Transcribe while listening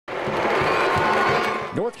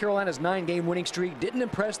North Carolina's 9-game winning streak didn't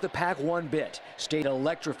impress the Pack one bit. State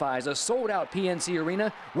electrifies a sold-out PNC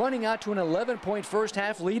Arena, running out to an 11-point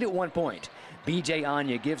first-half lead at one point. B.J.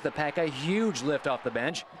 Anya gives the Pack a huge lift off the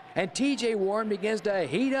bench, and T.J. Warren begins to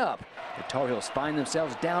heat up. The Tar Heels find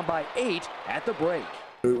themselves down by 8 at the break.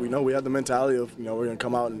 We know we have the mentality of, we're going to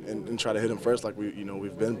come out and try to hit them first like we've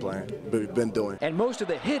been doing. And most of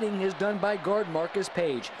the hitting is done by guard Marcus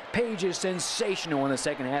Paige. Paige is sensational in the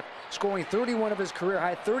second half, scoring 31 of his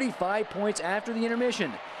career-high 35 points after the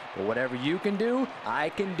intermission. But whatever you can do, I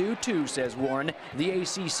can do too, says Warren. The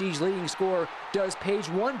ACC's leading scorer does Paige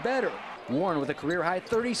one better. Warren with a career-high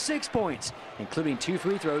 36 points, including 2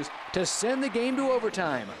 free throws to send the game to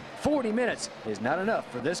overtime. 40 minutes is not enough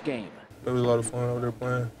for this game. It was a lot of fun over there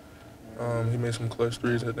playing. He made some clutch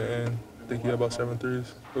threes at the end. I think he had about 7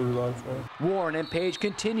 threes. It was a lot of fun. Warren and Paige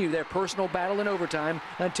continue their personal battle in overtime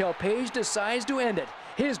until Paige decides to end it.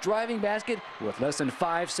 His driving basket with less than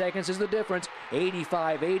 5 seconds is the difference.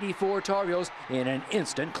 85-84 Tar Heels in an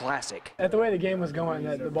instant classic. At the way the game was going,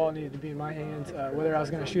 that the ball needed to be in my hands, whether I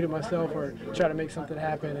was going to shoot it myself or try to make something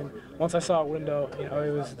happen. And once I saw a window, it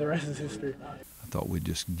was the rest is history. I thought we'd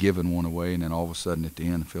just given one away, and then all of a sudden at the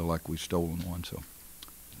end, I feel like we've stolen one. So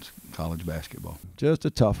it's college basketball. Just a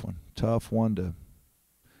tough one to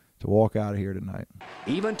walk out of here tonight.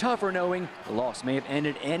 Even tougher knowing the loss may have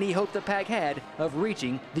ended any hope the Pack had of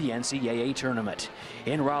reaching the NCAA tournament.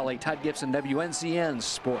 In Raleigh, Todd Gibson, WNCN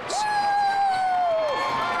Sports.